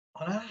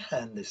On our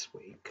hand this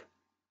week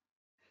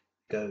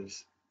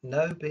goes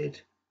no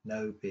bid,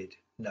 no bid,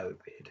 no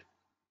bid.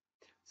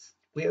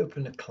 We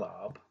open a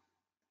club,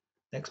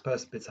 next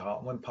person bids a heart,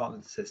 and when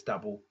partner says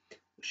double,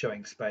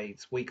 showing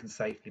spades, we can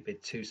safely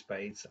bid two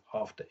spades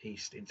after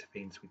East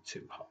intervenes with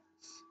two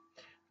hearts.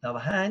 Now the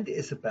hand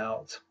is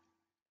about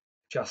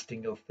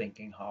adjusting your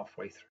thinking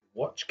halfway through.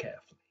 Watch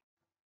carefully.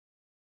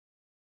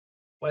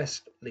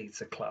 West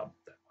leads a club.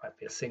 That might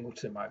be a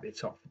singleton, might be a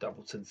top for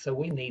doubleton. So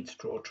we need to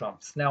draw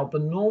trumps. Now the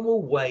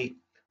normal way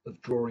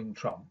of drawing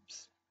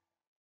trumps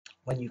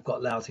when you've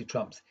got lousy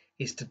trumps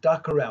is to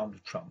duck around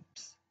with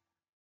trumps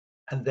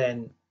and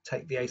then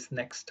take the ace the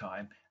next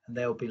time, and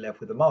they'll be left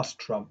with a master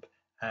trump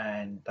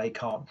and they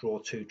can't draw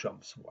two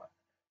trumps for one.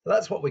 So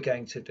that's what we're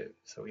going to do.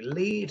 So we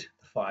lead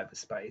the five of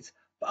spades,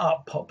 but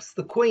up pops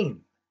the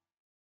queen.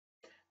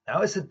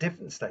 Now it's a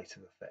different state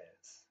of affairs.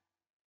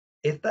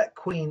 If that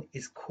queen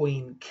is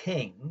queen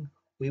king,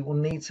 we will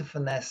need to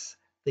finesse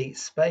the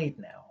spade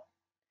now.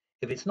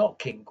 If it's not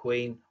king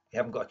queen, we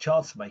haven't got a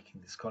chance of making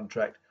this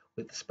contract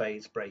with the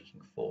spades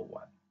breaking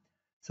 4-1.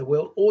 So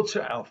we'll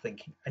alter our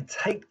thinking and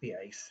take the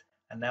ace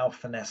and now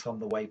finesse on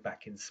the way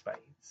back in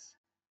spades.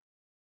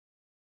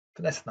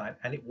 Finesse 9,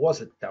 and it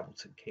was a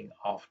doubleton king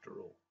after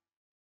all.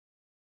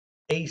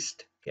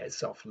 East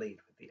gets off lead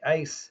with the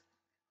ace.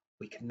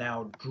 We can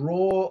now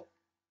draw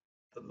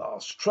the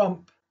last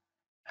trump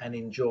and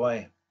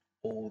enjoy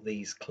all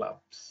these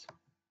clubs.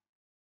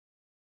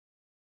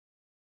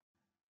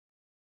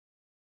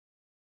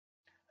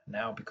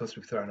 Now, because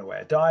we've thrown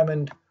away a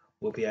diamond,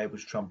 we'll be able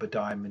to trump a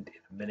diamond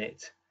in a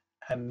minute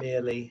and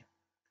merely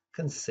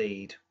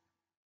concede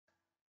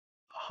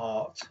a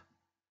heart.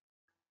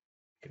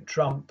 You can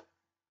trump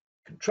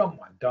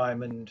one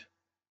diamond,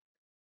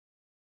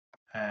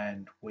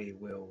 and we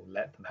will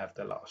let them have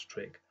their last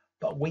trick.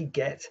 But we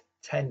get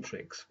 10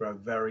 tricks for a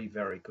very,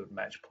 very good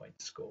match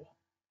point score.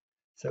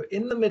 So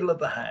in the middle of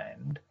the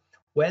hand,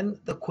 when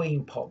the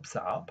queen pops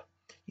up,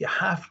 you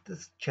have to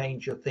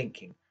change your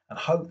thinking and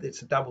hope that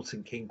it's a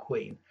doubleton king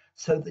queen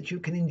so that you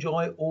can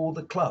enjoy all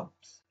the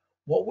clubs.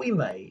 What we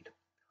made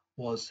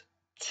was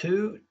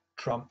 2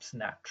 trumps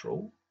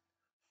natural,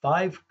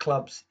 5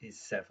 clubs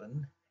is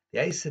 7, the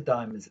ace of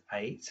diamonds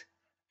 8,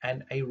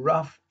 and a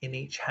ruff in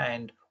each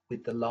hand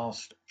with the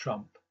last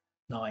trump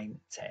 9-10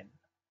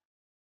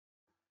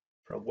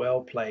 for a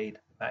well played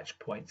match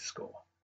point score.